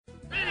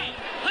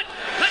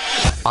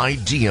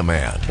Idea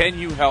Man. Can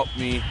you help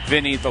me,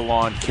 Vinny the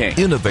Lawn King?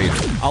 Innovator.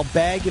 I'll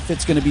bag if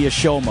it's going to be a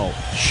show-mo.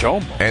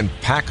 Show-mo? And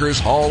Packers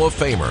Hall of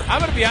Famer. I'm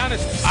going to be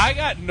honest, I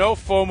got no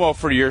FOMO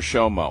for your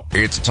show-mo.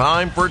 It's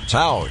time for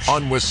Tausch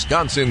on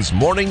Wisconsin's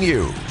Morning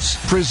News.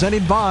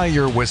 Presented by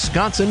your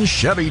Wisconsin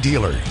Chevy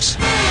dealers.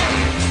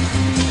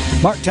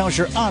 Mark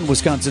Tauscher on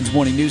Wisconsin's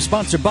Morning News,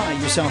 sponsored by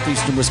your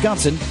Southeastern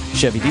Wisconsin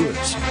Chevy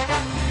dealers.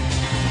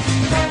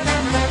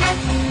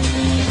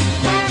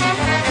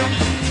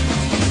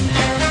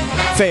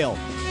 Fail.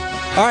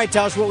 All right,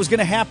 Tausch, what was going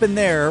to happen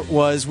there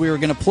was we were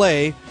going to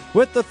play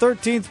with the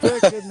 13th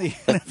pick in the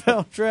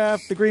NFL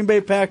draft. The Green Bay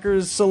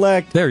Packers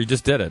select. There, you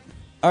just did it.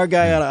 Our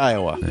guy out of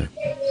Iowa.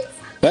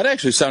 That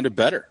actually sounded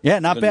better. Yeah,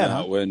 not bad.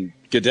 Huh? When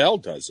Goodell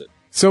does it.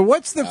 So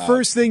what's the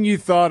first thing you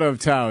thought of,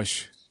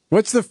 Tausch?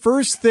 What's the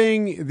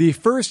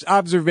first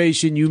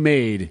observation you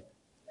made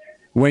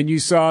when you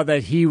saw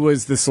that he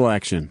was the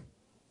selection?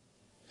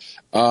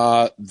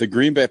 The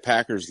Green Bay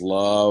Packers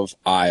love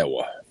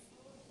Iowa.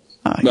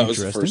 That was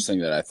the first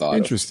thing that I thought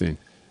Interesting.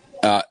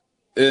 of.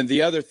 And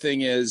the other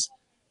thing is,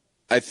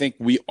 I think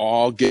we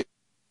all get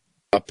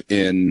up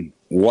in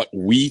what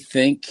we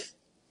think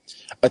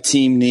a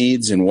team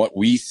needs and what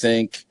we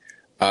think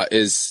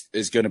is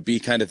going to be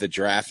kind of the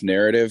draft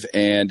narrative.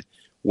 And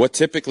what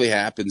typically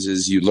happens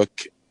is you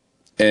look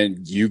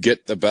and you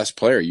get the best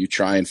player. You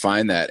try and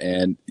find that.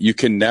 And you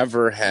can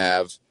never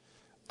have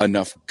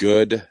enough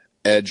good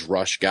edge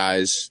rush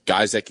guys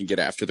that can get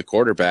after the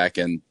quarterback.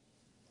 And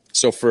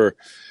so for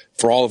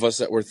all of us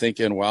that were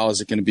thinking, well,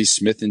 is it going to be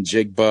Smith and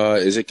Jigba?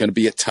 Is it going to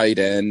be a tight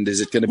end? Is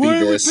it going to be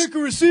this? Why didn't we pick a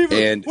receiver?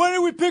 Why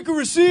didn't we pick a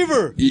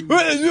receiver?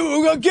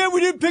 Again,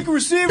 we didn't pick a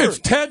receiver. It's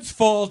Ted's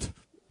fault.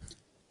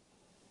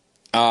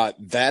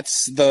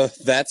 That's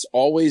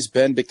always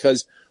been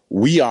because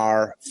we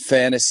are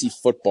fantasy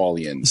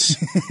footballians.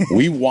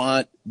 We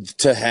want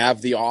to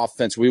have the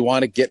offense. We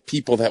want to get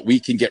people that we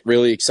can get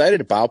really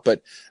excited about.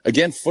 But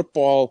again,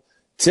 football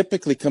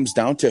typically comes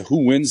down to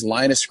who wins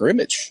line of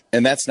scrimmage.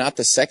 And that's not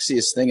the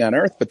sexiest thing on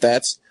earth, but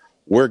that's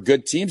where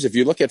good teams, if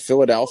you look at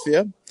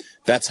Philadelphia,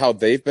 that's how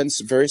they've been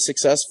very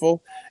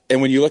successful.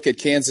 And when you look at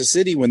Kansas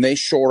City, when they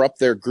shore up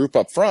their group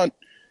up front,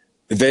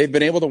 they've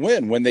been able to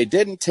win. When they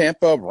didn't,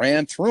 Tampa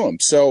ran through them.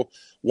 So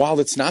while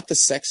it's not the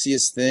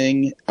sexiest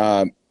thing,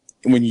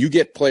 when you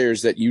get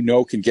players that you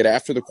know can get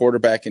after the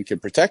quarterback and can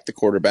protect the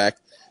quarterback,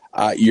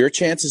 your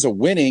chances of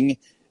winning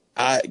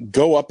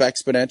go up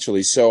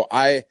exponentially. So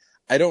I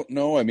don't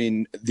know. I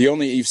mean,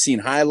 you've seen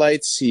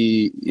highlights.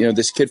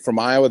 This kid from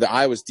Iowa, the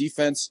Iowa's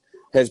defense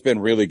has been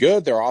really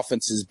good. Their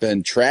offense has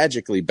been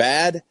tragically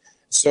bad.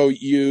 So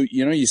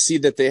you see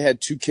that they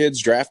had two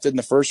kids drafted in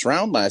the first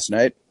round last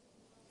night.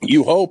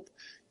 You hope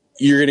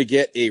you're going to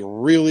get a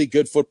really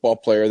good football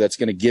player that's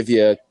going to give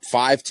you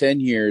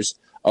 5-10 years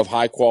of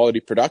high quality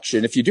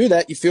production. If you do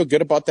that, you feel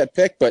good about that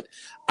pick. But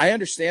I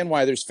understand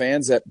why there's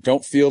fans that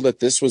don't feel that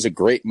this was a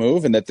great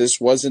move and that this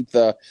wasn't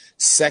the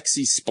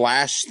sexy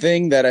splash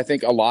thing that I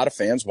think a lot of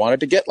fans wanted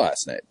to get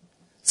last night.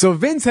 So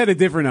Vince had a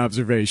different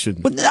observation.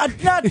 But not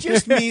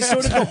just me,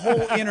 sort of the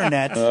whole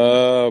internet.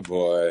 Oh,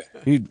 boy.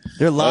 There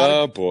are a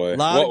lot of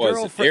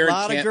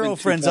Canton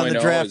girlfriends on the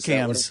 2.0, draft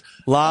cams.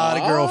 A lot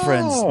of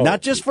girlfriends.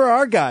 Not just for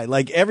our guy.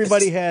 Like,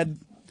 everybody had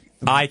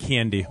eye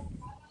candy.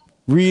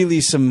 Really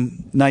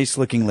some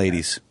nice-looking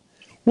ladies.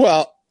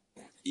 Well,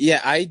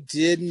 yeah, I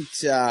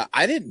didn't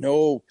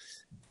know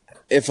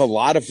if a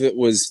lot of it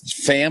was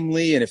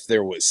family and if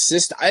there was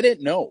sister. I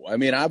didn't know. I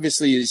mean,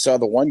 obviously you saw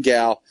the one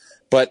gal,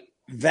 but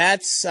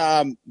that's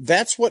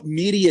what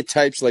media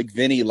types like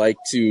Vinny like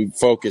to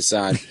focus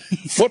on.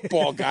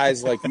 Football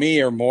guys like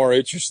me are more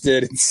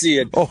interested in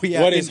seeing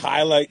what his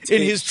highlight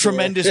in his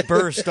tremendous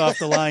burst off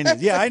the line.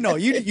 Yeah, I know.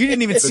 You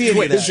didn't even see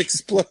any of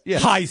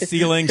that. High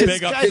ceilings,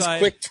 big upside.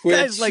 Quick twitch.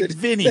 Guys like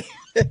Vinny.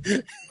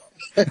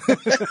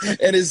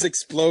 And his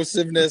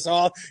explosiveness,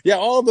 all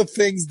the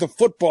things the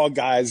football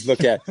guys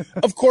look at.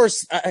 Of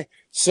course,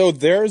 so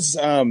there's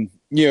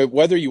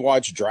whether you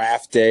watch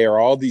Draft Day or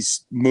all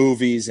these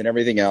movies and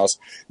everything else,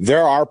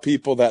 there are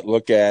people that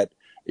look at,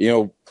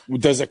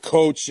 does if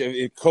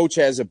a coach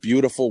has a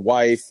beautiful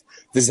wife,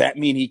 does that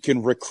mean he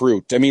can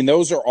recruit? I mean,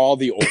 those are all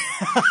the old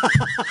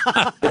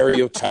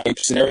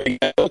stereotypes and everything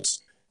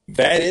else.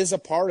 That is a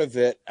part of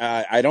it.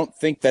 I don't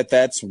think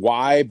that's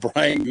why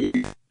Brian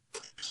Goody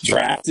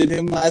drafted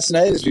him last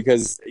night, is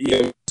because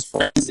his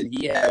friends and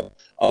he have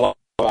a lot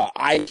of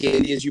eye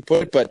candy, as you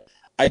put it. But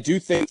I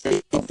do think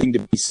there's something to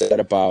be said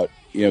about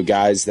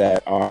guys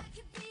that are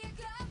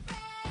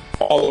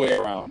all the way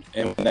around,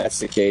 and when that's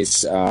the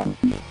case,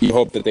 you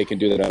hope that they can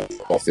do that on the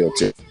football field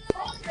too.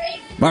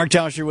 Mark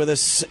Tauscher with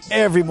us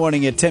every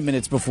morning at 10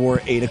 minutes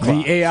before 8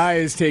 o'clock. The AI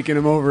is taking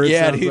him over.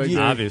 Yeah, dude,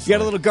 obviously. You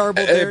got a little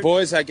garbled there. Hey,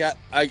 boys, I got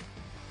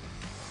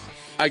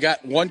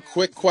one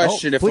quick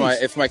question.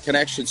 If my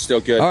connection's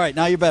still good. All right,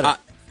 now you're better.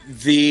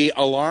 The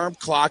alarm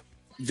clock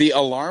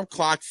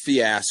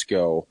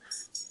fiasco.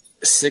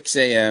 6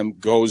 a.m.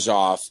 goes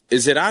off.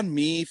 Is it on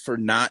me for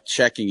not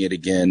checking it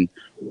again,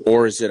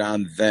 or is it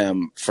on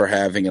them for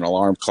having an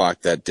alarm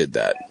clock that did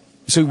that?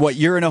 So what?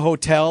 You're in a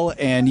hotel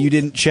and you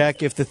didn't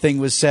check if the thing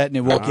was set, and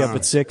it woke you up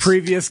at 6.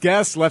 Previous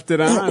guest left it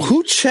on.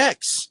 Who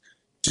checks?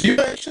 Do you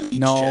actually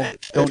No, check?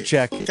 don't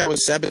check. I think I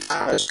was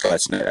sabotaged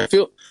last night. I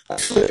feel like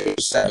it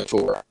was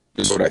saboteur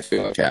is what I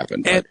feel like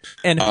happened.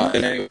 And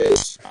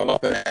anyways, I'm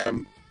up and at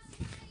him.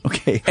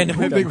 Okay. And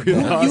I think we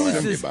lost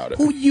uses- about it.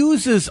 who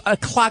uses a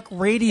clock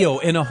radio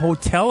in a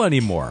hotel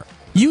anymore?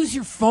 Use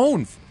your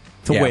phone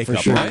to Yeah, wake for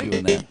up, sure right?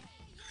 doing that.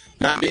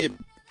 Not me.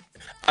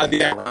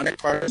 The ironic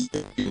part is,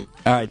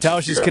 All right,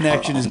 Tausch's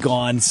connection is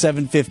gone.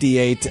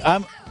 7:58.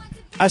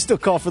 I still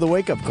call for the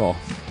wake up call.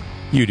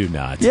 You do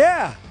not.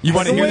 Yeah. You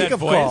want to It's a hear that wake-up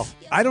voice? call.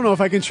 I don't know if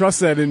I can trust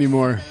that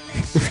anymore.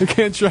 I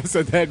can't trust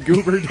that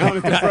goober down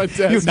at the front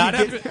desk. Not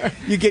after,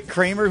 You get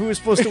Kramer, who was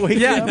supposed to wake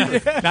you up.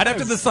 not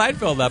after the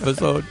Seinfeld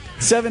episode.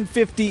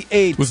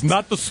 7:58. Was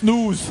not the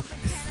snooze.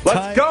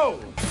 Let's go.